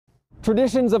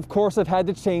Traditions, of course, have had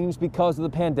to change because of the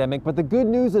pandemic, but the good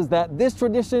news is that this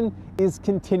tradition is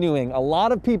continuing. A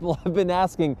lot of people have been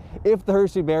asking if the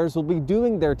Hershey Bears will be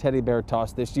doing their teddy bear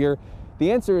toss this year.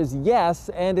 The answer is yes,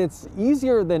 and it's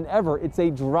easier than ever. It's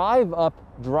a drive-up,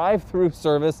 drive-through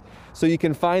service, so you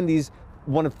can find these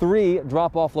one of 3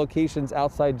 drop-off locations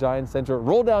outside Giant Center.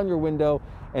 Roll down your window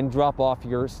and drop off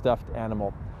your stuffed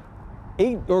animal.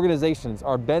 8 organizations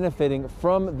are benefiting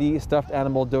from the stuffed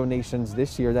animal donations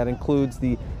this year. That includes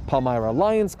the Palmyra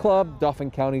Lions Club,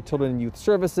 Dauphin County Children and Youth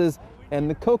Services, and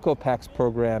the Cocoa Packs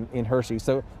program in Hershey.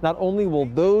 So not only will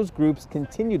those groups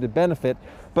continue to benefit,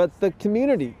 but the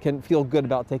community can feel good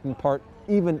about taking part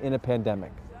even in a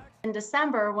pandemic. In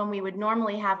December, when we would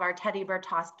normally have our teddy bear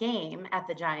toss game at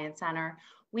the Giant Center,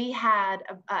 we had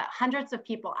hundreds of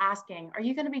people asking, are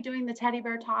you going to be doing the teddy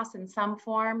bear toss in some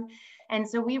form? And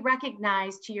so we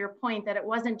recognized, to your point, that it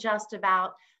wasn't just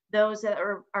about those that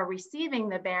are receiving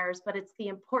the bears, but it's the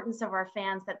importance of our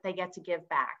fans that they get to give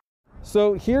back.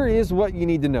 So here is what you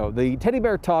need to know. The teddy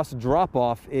bear toss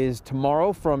drop-off is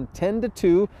tomorrow from 10 to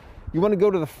 2. You want to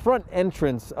go to the front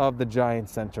entrance of the Giant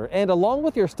Center. And along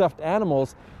with your stuffed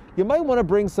animals, you might want to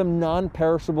bring some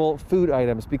non-perishable food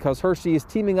items because Hershey is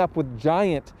teaming up with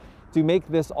Giant to make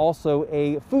this also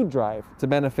a food drive to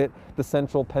benefit the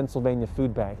Central Pennsylvania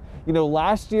Food Bank. You know,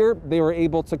 last year they were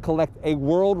able to collect a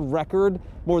world record,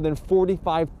 more than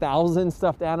 45,000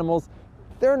 stuffed animals.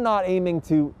 They're not aiming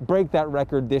to break that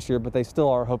record this year, but they still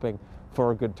are hoping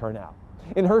for a good turnout.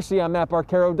 In Hershey, I'm Matt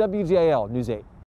Barcaro, WGAL News 8.